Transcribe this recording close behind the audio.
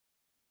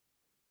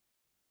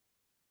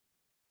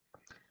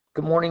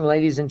Good morning,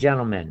 ladies and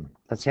gentlemen.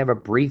 Let's have a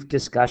brief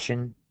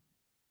discussion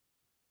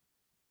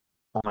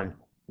on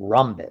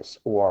rhombus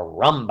or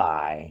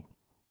rhombi,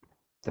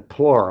 the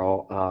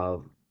plural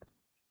of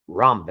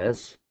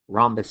rhombus.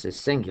 Rhombus is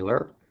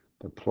singular.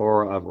 The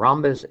plural of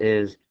rhombus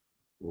is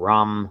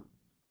rhombi.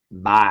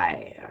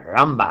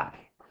 Rhombi.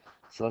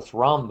 So let's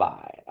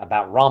rhombi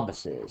about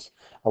rhombuses.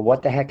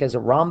 What the heck is a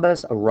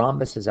rhombus? A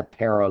rhombus is a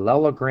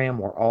parallelogram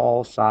where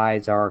all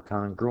sides are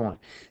congruent.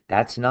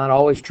 That's not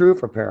always true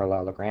for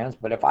parallelograms,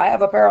 but if I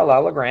have a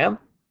parallelogram,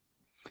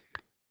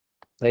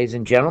 ladies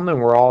and gentlemen,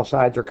 where all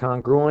sides are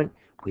congruent,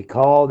 we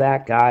call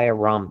that guy a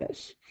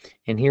rhombus.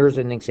 And here's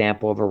an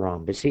example of a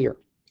rhombus here.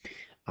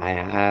 I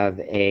have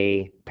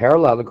a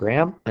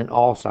parallelogram and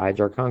all sides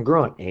are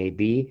congruent.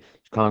 AB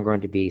is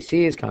congruent to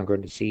BC, is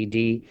congruent to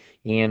CD,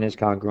 and is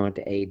congruent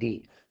to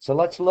AD. So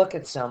let's look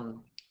at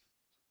some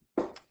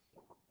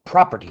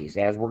properties,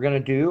 as we're going to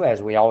do,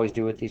 as we always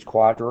do with these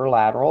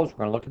quadrilaterals. We're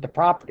going to look at the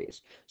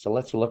properties. So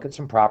let's look at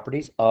some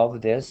properties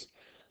of this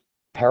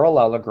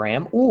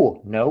parallelogram.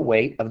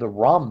 Of the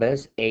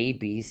rhombus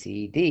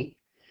ABCD.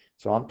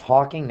 So I'm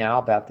talking now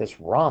about this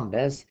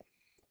rhombus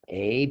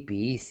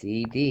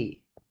ABCD.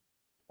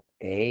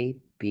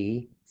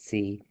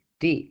 ABCD.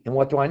 And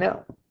what do I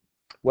know?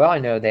 Well, I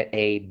know that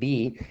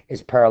AB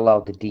is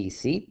parallel to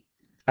DC.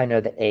 I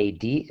know that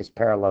AD is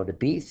parallel to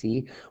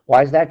BC.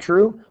 Why is that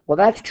true? Well,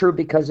 that's true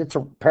because it's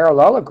a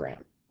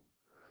parallelogram.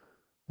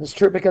 It's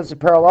true because it's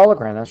a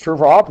parallelogram. That's true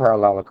for all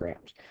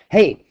parallelograms.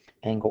 Hey,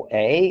 angle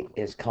A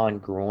is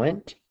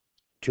congruent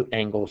to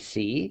angle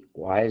C.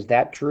 Why is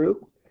that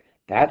true?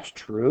 That's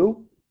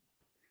true.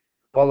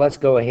 Well, let's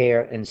go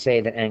here and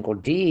say that angle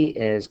D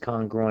is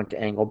congruent to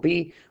angle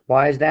B.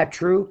 Why is that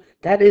true?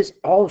 That is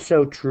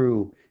also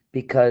true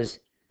because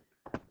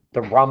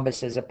the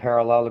rhombus is a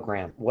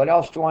parallelogram. What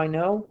else do I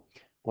know?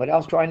 What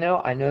else do I know?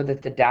 I know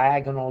that the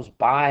diagonals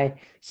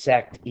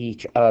bisect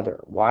each other.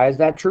 Why is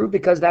that true?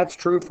 Because that's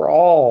true for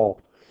all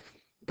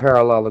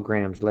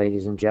parallelograms,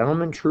 ladies and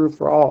gentlemen. True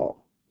for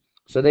all.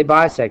 So they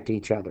bisect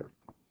each other.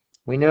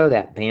 We know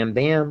that. Bam,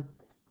 bam,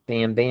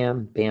 bam,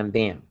 bam, bam,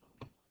 bam.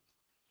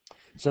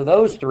 So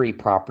those three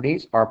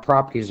properties are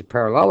properties of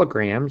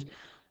parallelograms.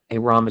 A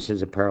rhombus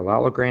is a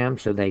parallelogram,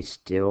 so they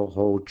still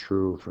hold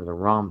true for the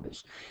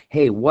rhombus.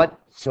 Hey,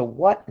 what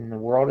in the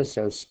world is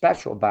so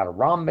special about a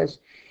rhombus?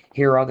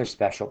 Here are the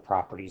special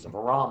properties of a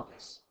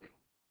rhombus.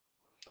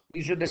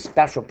 These are the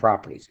special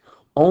properties.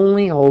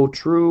 Only hold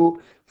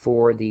true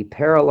for the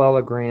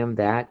parallelogram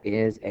that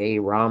is a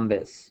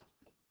rhombus.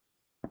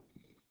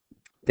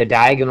 The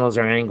diagonals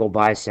are angle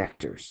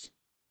bisectors.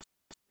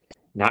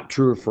 Not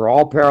true for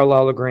all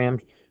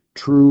parallelograms,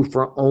 true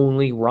for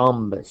only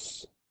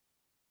rhombus.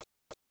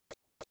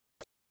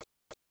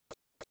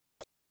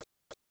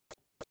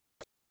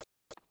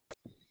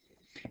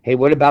 Hey,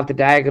 what about the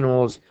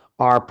diagonals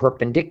are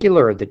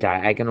perpendicular? The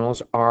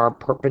diagonals are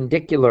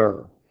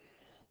perpendicular.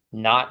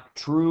 Not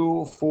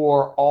true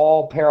for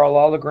all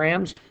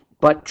parallelograms,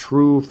 but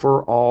true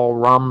for all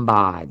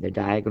rhombi. The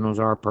diagonals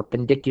are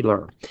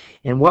perpendicular.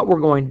 And what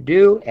we're going to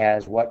do,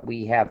 as what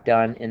we have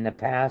done in the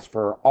past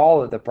for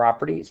all of the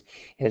properties,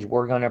 is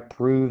we're going to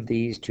prove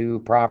these two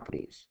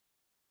properties.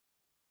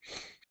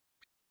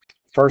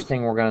 First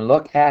thing we're going to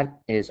look at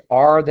is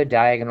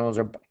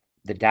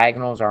the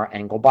diagonals are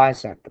angle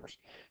bisectors.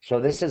 So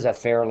this is a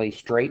fairly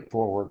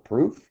straightforward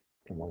proof,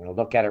 and we're going to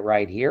look at it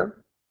right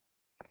here.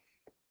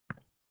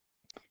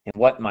 And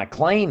what my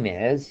claim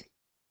is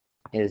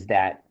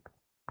that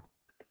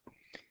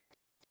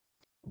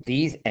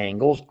these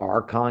angles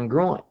are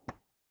congruent.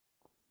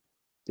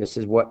 This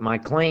is what my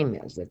claim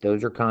is, that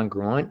those are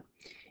congruent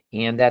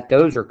and that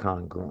those are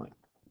congruent.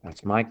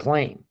 That's my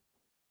claim.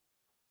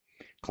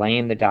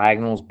 Claim the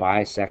diagonals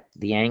bisect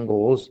the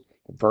angles,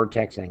 the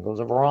vertex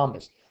angles of a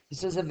rhombus.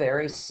 This is a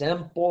very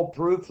simple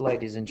proof,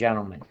 ladies and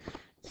gentlemen.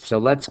 So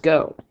let's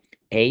go.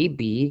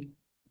 AB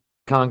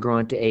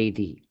congruent to AD.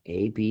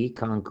 AB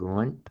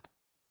congruent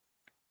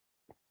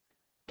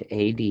to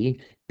AD.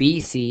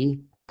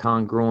 BC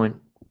congruent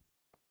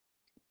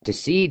to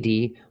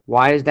CD.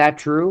 Why is that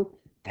true?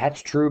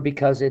 That's true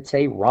because it's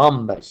a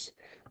rhombus.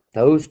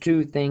 Those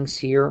two things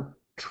here,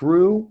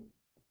 true.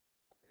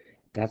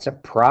 That's a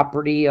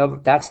property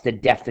of, that's the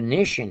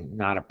definition,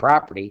 not a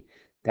property.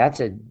 That's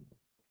a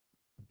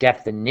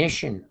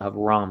definition of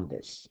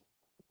rhombus.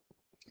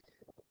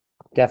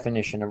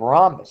 Definition of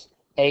rhombus.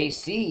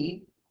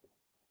 AC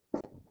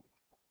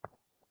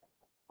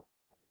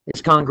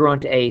is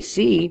congruent to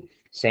AC,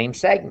 same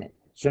segment.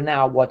 So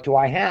now what do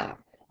I have?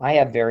 I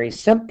have very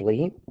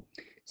simply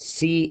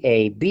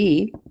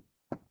CAB,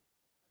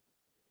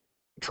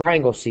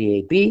 triangle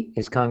CAB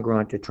is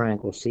congruent to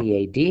triangle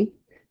CAD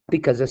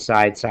because of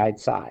side, side,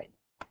 side.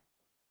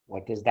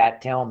 What does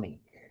that tell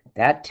me?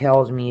 That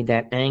tells me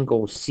that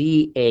angle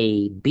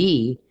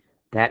CAB,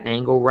 that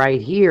angle right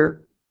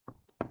here,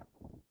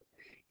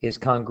 is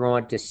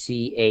congruent to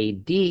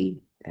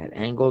CAD, that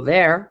angle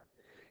there,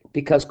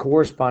 because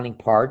corresponding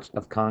parts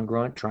of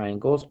congruent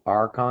triangles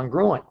are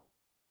congruent.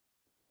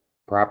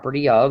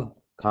 Property of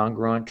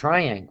congruent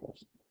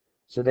triangles.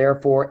 So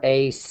therefore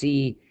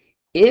AC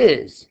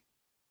is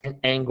an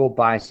angle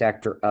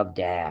bisector of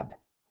DAB.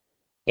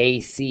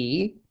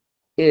 AC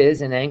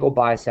is an angle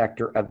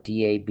bisector of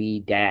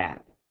DAB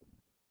DAB.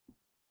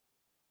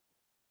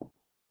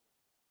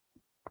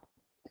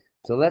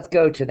 So let's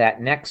go to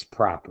that next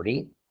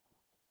property.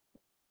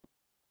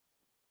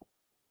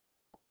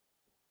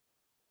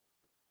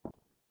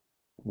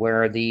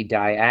 Where the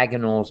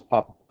diagonals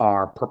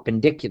are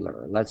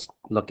perpendicular. Let's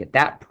look at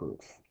that proof.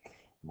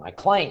 My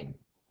claim.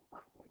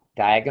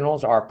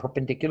 Diagonals are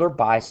perpendicular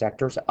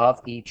bisectors of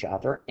each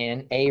other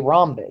in a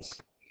rhombus.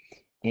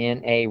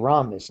 In a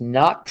rhombus.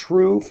 Not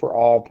true for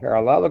all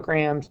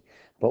parallelograms,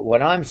 but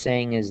what I'm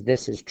saying is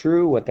this is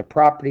true. What the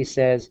property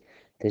says,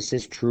 this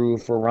is true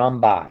for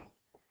rhombi.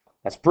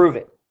 Let's prove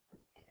it.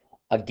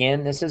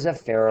 Again, this is a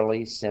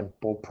fairly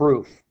simple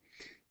proof.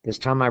 This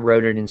time I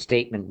wrote it in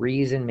statement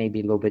reason,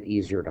 maybe a little bit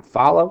easier to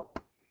follow.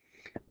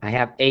 I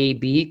have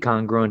AB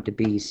congruent to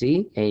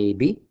BC,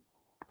 AB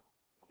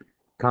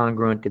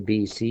congruent to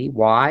BC.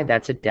 Why?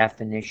 That's a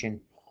definition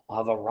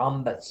of a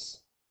rhombus.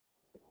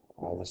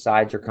 All the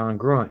sides are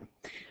congruent.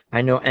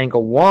 I know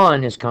angle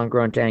 1 is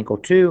congruent to angle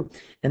 2,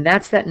 and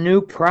that's that new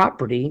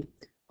property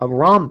of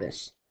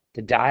rhombus.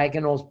 The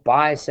diagonals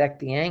bisect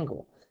the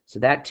angle. So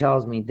that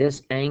tells me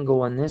this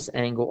angle and this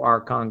angle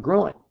are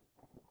congruent.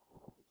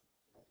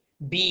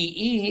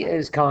 BE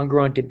is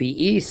congruent to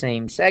BE,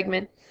 same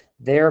segment.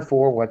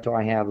 Therefore, what do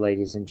I have,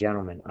 ladies and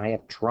gentlemen? I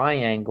have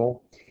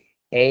triangle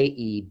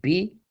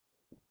AEB.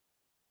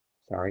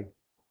 Sorry.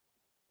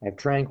 I have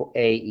triangle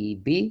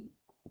AEB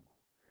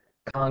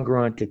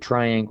congruent to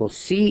triangle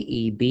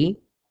CEB.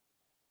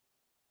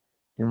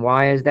 And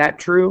why is that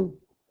true?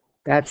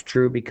 That's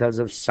true because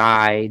of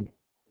side,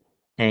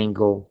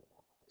 angle,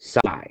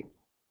 side.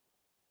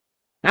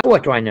 Now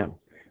what do I know?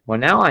 Well,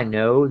 now I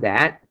know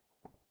that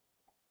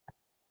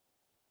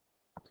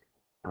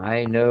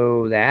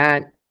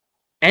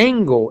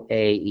angle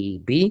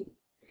AEB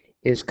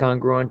is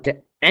congruent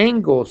to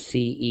angle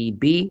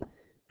CEB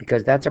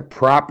because that's a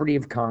property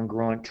of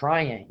congruent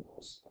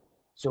triangles.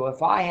 So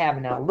if I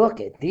have, now look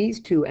at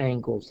these two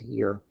angles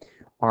here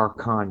are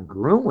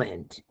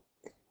congruent.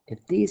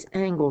 If these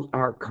angles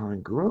are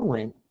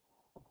congruent,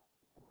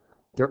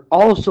 they're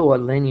also a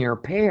linear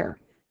pair.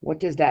 What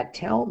does that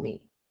tell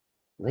me?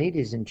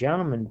 Ladies and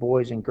gentlemen,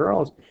 boys and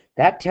girls,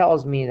 that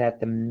tells me that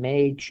the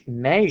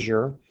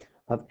measure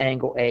of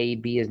angle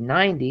AEB is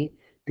 90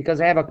 because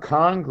I have a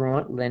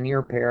congruent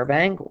linear pair of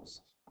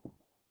angles.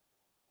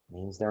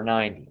 Means they're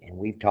 90, and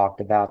we've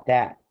talked about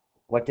that.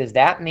 What does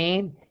that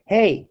mean?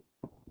 Hey,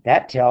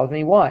 that tells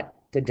me what?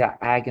 The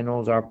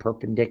diagonals are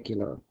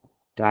perpendicular.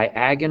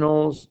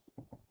 Diagonals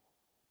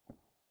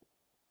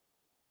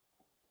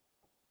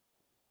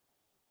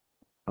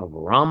of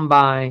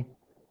rhombi,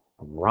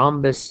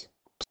 rhombus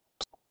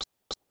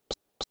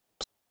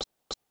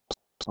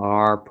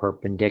are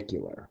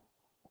perpendicular.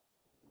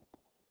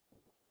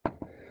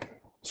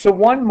 So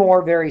one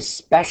more very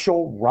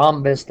special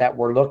rhombus that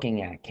we're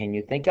looking at. Can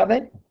you think of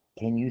it?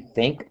 Can you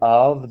think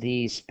of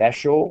the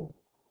special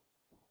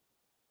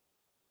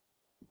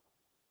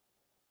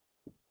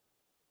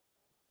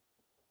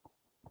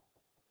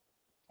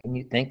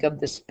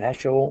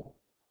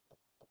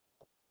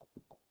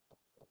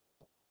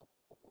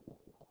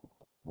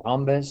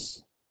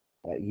rhombus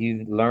that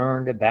you've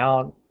learned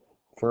about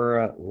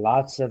for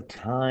lots of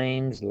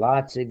times,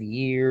 lots of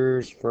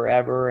years,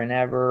 forever and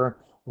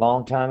ever,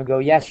 long time ago?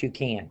 Yes, you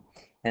can.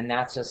 And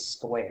that's a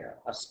square.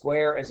 A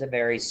square is a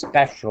very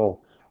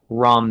special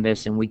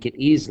rhombus, and we could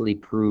easily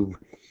prove,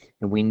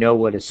 and we know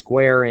what a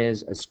square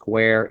is. A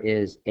square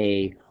is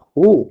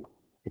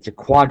it's a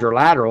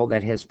quadrilateral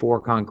that has 4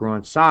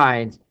 congruent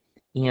sides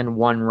and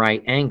 1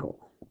 right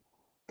angle.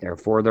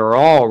 Therefore, they're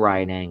all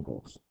right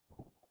angles.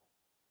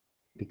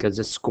 Because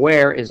a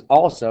square is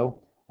also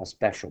a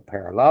special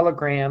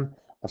parallelogram.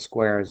 A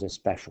square is a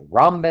special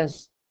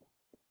rhombus.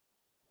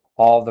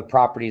 All the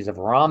properties of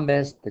a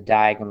rhombus, the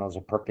diagonals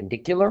are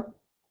perpendicular.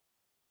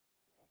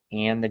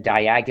 And the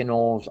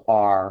diagonals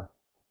are,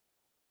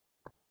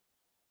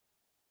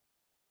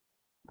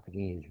 I can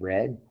use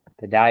red.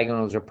 The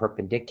diagonals are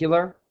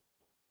perpendicular.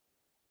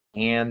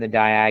 And the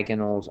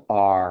diagonals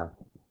are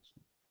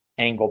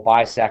angle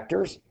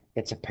bisectors.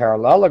 It's a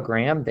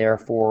parallelogram,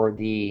 therefore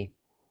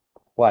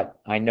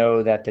I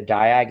know that the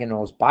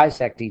diagonals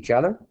bisect each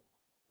other.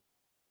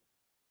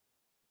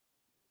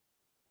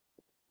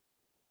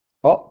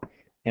 Oh,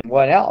 and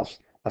what else?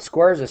 A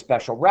square is a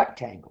special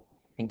rectangle.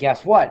 And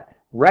guess what?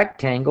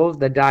 Rectangles,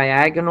 the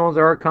diagonals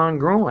are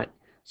congruent.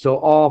 So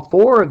all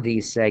 4 of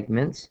these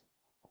segments,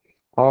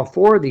 all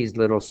 4 of these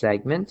little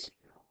segments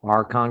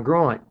are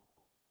congruent.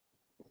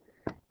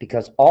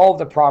 Because all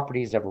the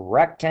properties of a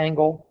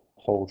rectangle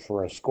hold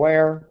for a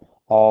square,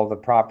 all the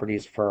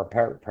properties for a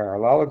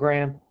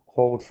parallelogram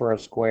hold for a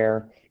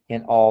square,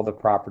 and all the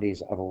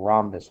properties of a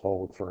rhombus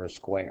hold for a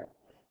square.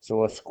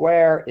 So a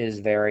square is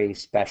very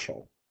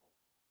special.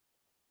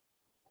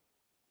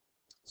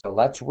 So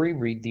let's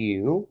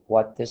re-review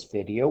what this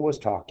video was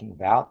talking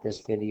about. This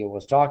video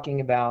was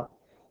talking about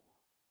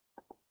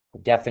the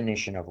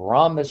definition of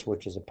rhombus,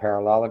 which is a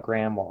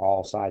parallelogram where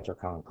all sides are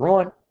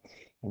congruent.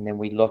 And then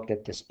we looked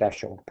at the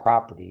special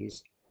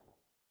properties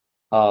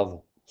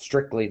of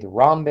strictly the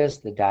rhombus.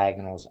 The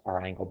diagonals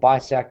are angle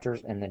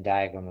bisectors and the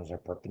diagonals are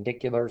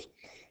perpendiculars.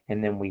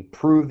 And then we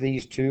proved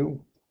these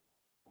two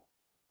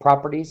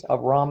properties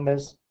of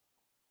rhombus.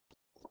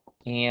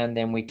 And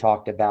then we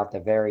talked about the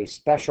very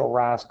special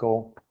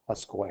rascal, a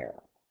square.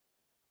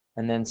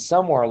 And then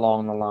somewhere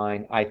along the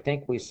line, I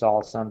think we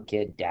saw some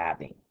kid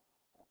dabbing.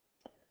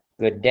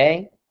 Good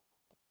day.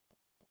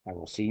 I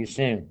will see you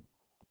soon.